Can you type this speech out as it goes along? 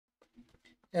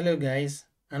Hello guys,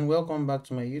 and welcome back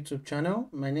to my YouTube channel.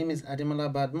 My name is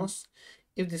Ademola Badmos.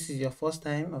 If this is your first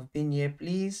time of being here,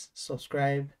 please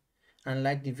subscribe and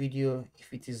like the video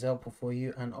if it is helpful for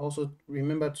you, and also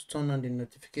remember to turn on the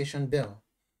notification bell.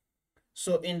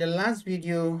 So in the last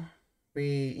video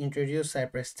we introduced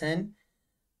Cypress 10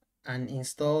 and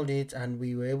installed it, and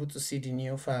we were able to see the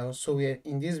new files. So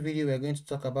in this video we're going to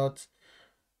talk about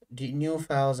the new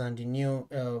files and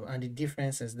the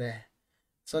differences there.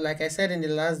 So like I said in the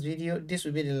last video, this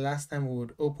will be the last time we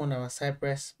would open our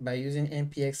Cypress by using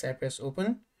npx cypress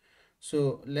open.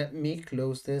 So let me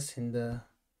close this in the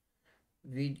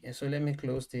video. So let me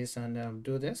close this and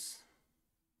do this.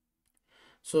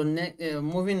 So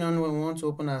moving on, when we want to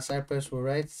open our Cypress, we'll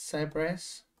write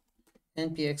Cypress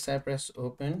npx cypress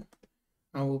open,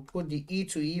 and we'll put the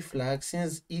E2E flag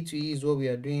since E2E is what we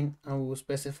are doing, and we will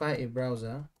specify a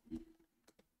browser.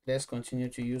 Let's continue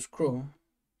to use Chrome.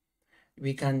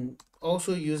 We can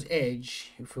also use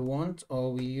Edge if we want,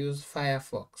 or we use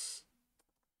Firefox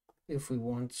if we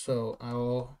want. So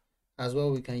as well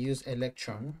we can use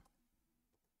Electron,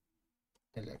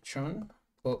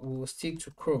 but we will stick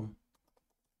to Chrome.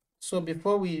 So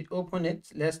before we open it,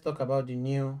 let's talk about the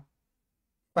new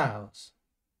files.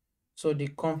 So the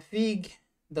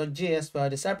config.js file,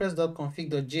 the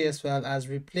cypress.config.js file has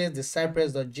replaced the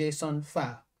cypress.json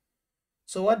file.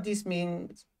 So what this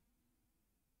means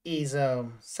is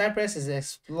Cypress is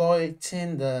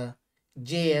exploiting the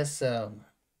JS,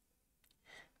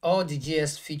 all the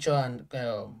JS feature and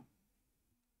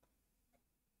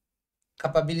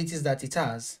capabilities that it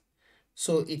has.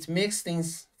 So it makes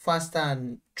things faster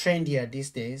and trendier these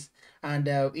days, and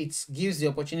it gives the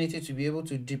opportunity to be able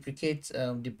to duplicate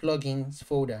the plugins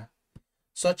folder,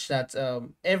 such that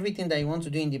everything that you want to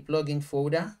do in the plugin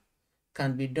folder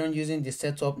can be done using the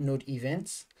setup node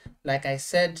events. Like I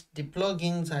said, the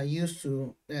plugins are used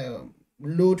to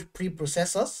load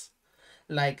preprocessors,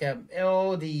 like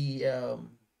all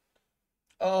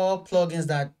plugins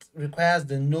that requires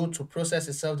the node to process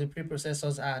itself. The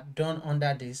preprocessors are done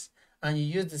under this, and you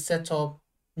use the setup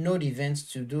node events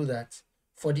to do that.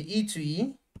 For the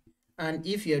E2E, and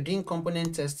if you're doing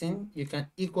component testing, you can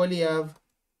equally have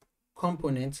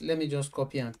components. Let me just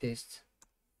copy and paste.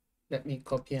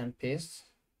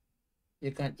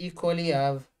 You can equally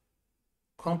have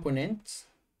components,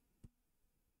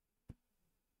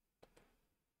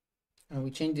 and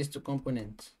we change this to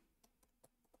components.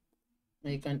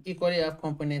 And you can equally have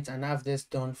components and have this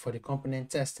done for the component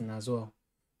testing as well.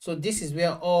 So this is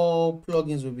where all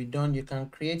plugins will be done. You can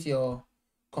create your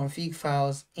config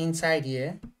files inside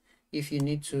here. If you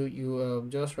need to, you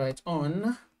just write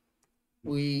on.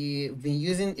 We've been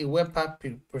using a webpack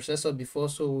preprocessor before,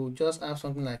 so we'll just have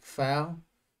something like file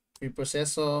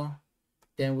preprocessor,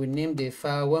 then we name the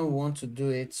file when we want to do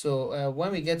it. So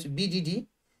when we get to BDD,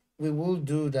 we will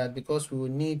do that because we will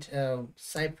need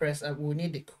Cypress, we will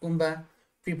need the Cucumber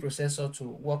preprocessor to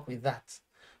work with that.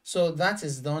 So that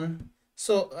is done.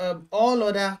 So all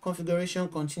other configuration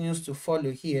continues to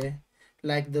follow here,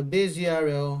 like the base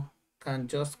URL can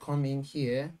just come in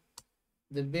here.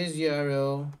 The base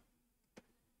URL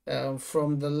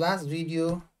from the last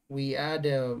video we had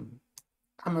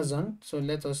Amazon, so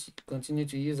let us continue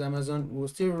to use Amazon. We'll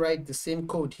still write the same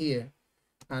code here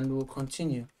and we'll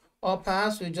continue, or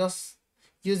perhaps we just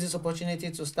use this opportunity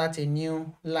to start a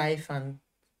new life and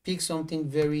pick something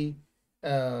very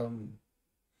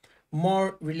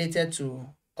more related to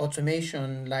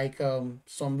automation, like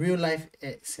some real life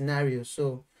scenarios.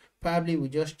 So probably we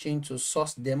just change to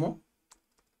source demo,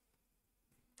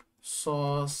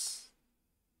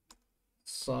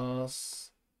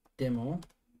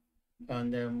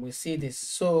 and we see this.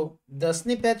 So the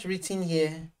snippet written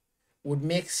here would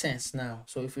make sense now.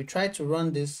 So if we try to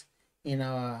run this in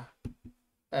our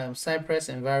Cypress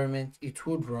environment, it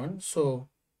would run. So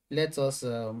let us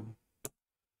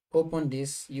open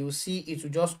this. You'll see it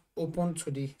will just open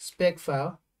to the spec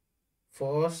file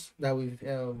for us that we've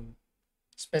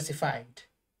specified,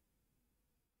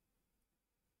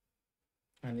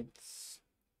 and it's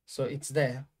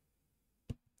there.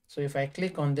 So if I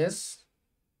click on this,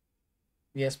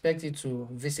 we expect it to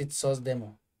visit source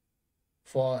demo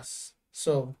for us.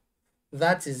 So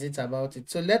that is it about it.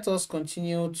 So let us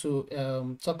continue to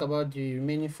talk about the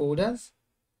remaining folders.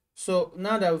 So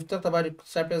now that we've talked about the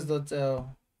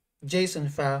cypress.json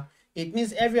file, it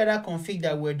means every other config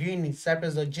that we're doing in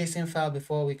cypress.json file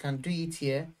before, we can do it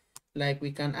here. Like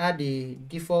we can add a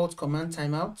default command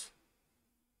timeout.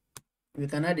 We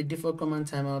can add a default command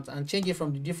timeout and change it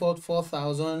from the default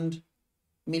 4,000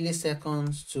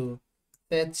 milliseconds to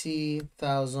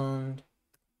 30,000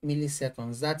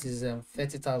 milliseconds. That is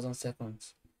 30,000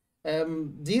 seconds.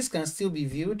 These can still be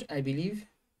viewed, I believe.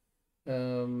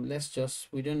 Let's just,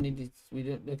 we don't need it, we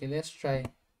don't, okay, let's try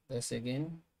this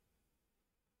again.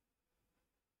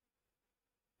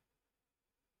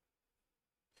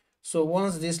 So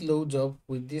once this loads up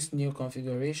with this new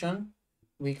configuration,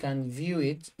 we can view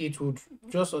it. It would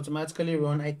just automatically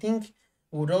run. I think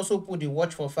we would also put the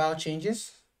watch for file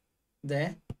changes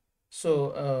there.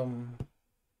 So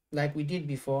like we did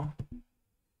before.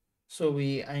 So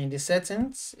we are in the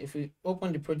settings. If we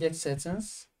open the project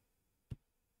settings,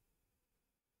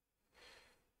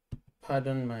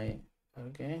 pardon my,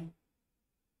 okay.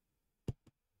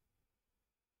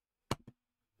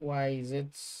 Why is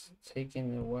it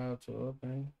taking a while to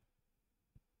open?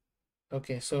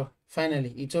 Okay, so finally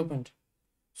it opened.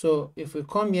 So if we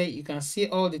come here, you can see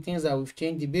all the things that we've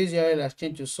changed. The base URL has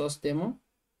changed to source demo.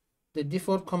 The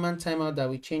default command timeout that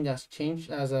we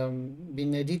changed has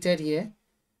been edited here.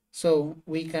 So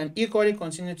we can equally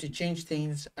continue to change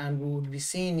things, and we would be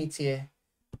seeing it here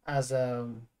as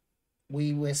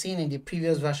we were seeing in the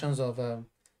previous versions of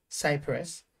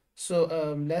Cypress.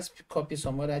 So let's copy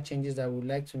some other changes that we would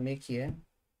like to make here.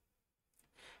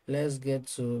 Let's get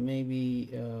to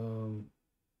maybe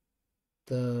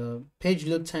the page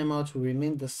load timeout will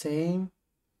remain the same.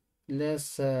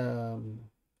 Let's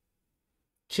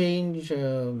change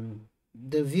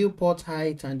the viewport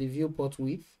height and the viewport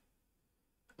width,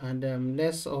 and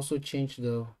let's also change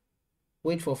the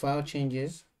wait for file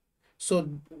changes. So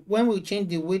when we change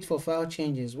the wait for file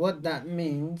changes, what that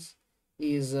means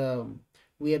is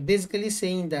we are basically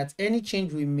saying that any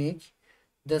change we make,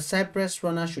 the Cypress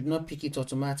runner should not pick it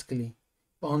automatically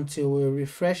until we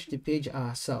refresh the page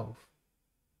ourselves.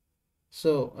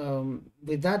 So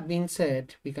with that being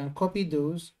said, we can copy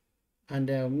those and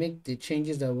make the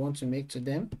changes that we want to make to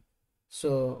them.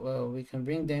 So we can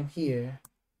bring them here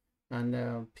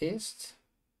and paste.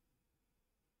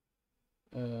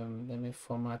 Let me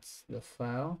format the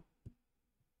file.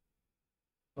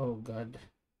 Oh God,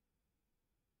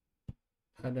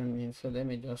 pardon me. So let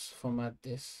me just format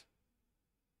this.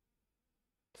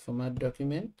 Format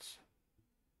document.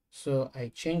 So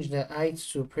I changed the height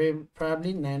to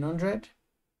probably 900,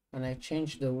 and I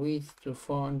changed the width to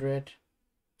 400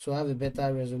 to have a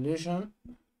better resolution.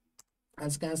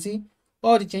 As you can see,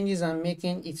 all the changes I'm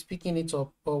making, it's picking it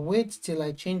up. But wait till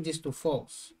I change this to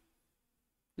false.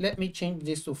 Let me change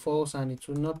this to false, and it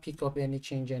will not pick up any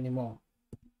change anymore.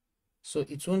 So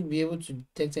it won't be able to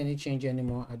detect any change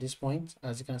anymore at this point.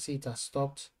 As you can see, it has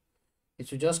stopped. It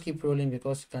will just keep rolling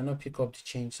because it cannot pick up the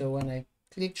change. So when I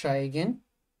click try again,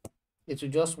 it will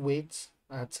just wait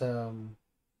at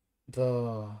it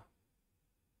will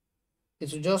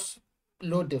just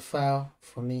load the file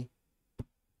for me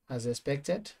as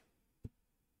expected.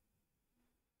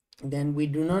 Then we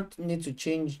do not need to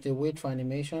change the wait for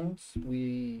animations.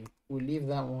 We will leave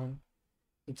that one.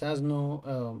 It has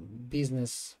no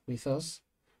business with us.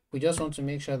 We just want to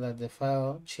make sure that the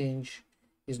file change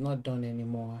is not done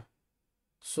anymore.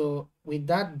 So with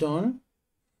that done,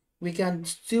 we can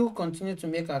still continue to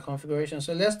make our configuration.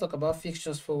 So let's talk about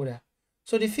fixtures folder.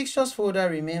 So the fixtures folder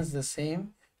remains the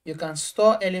same. You can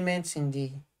store elements in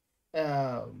the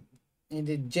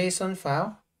JSON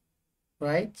file,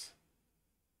 right?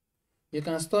 You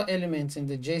can store elements in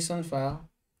the JSON file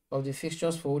of the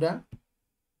fixtures folder,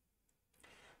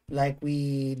 like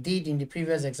we did in the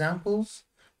previous examples,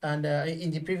 and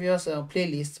in the previous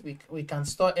playlist. We can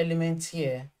store elements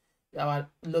here, our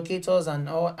locators and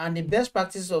all, and the best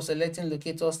practice of selecting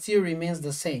locators still remains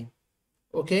the same.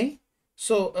 Okay,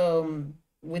 so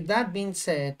with that being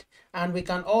said, and we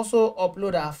can also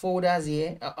upload our folders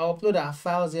here, upload our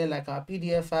files here, like our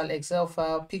PDF file, Excel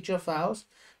file, picture files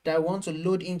that I want to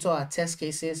load into our test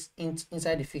cases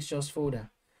inside the fixtures folder.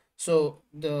 So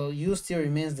the use still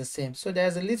remains the same. So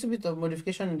there's a little bit of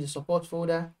modification in the support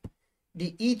folder.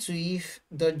 The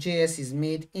e2if.js is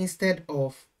made instead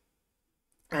of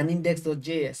an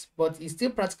index.js, but it still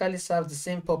practically serves the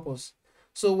same purpose.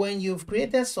 So when you've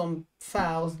created some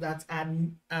files that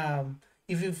are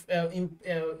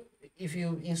if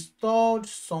you've installed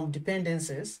some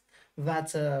dependencies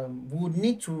that would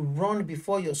need to run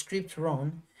before your script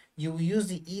run, you will use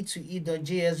the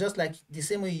e2e.js just like the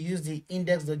same way you use the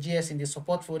index.js in the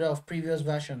support folder of previous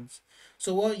versions.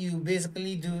 So what you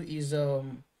basically do is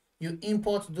you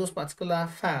import those particular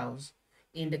files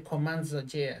in the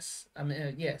commands.js.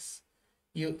 Yes,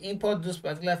 you import those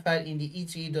particular file in the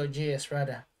e2e.js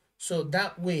rather. So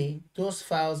that way, those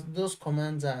files, those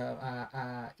commands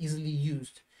are easily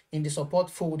used in the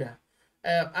support folder.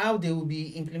 How they will be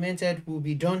implemented will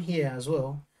be done here as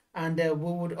well. And we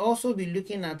would also be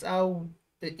looking at how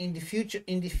in future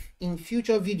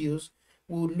videos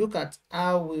we'll look at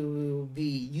how we will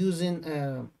be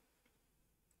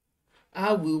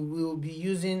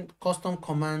using custom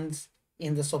commands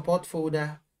in the support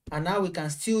folder, and how we can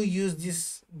still use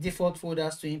these default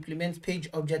folders to implement page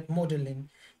object modeling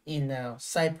in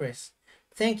Cypress.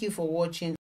 Thank you for watching.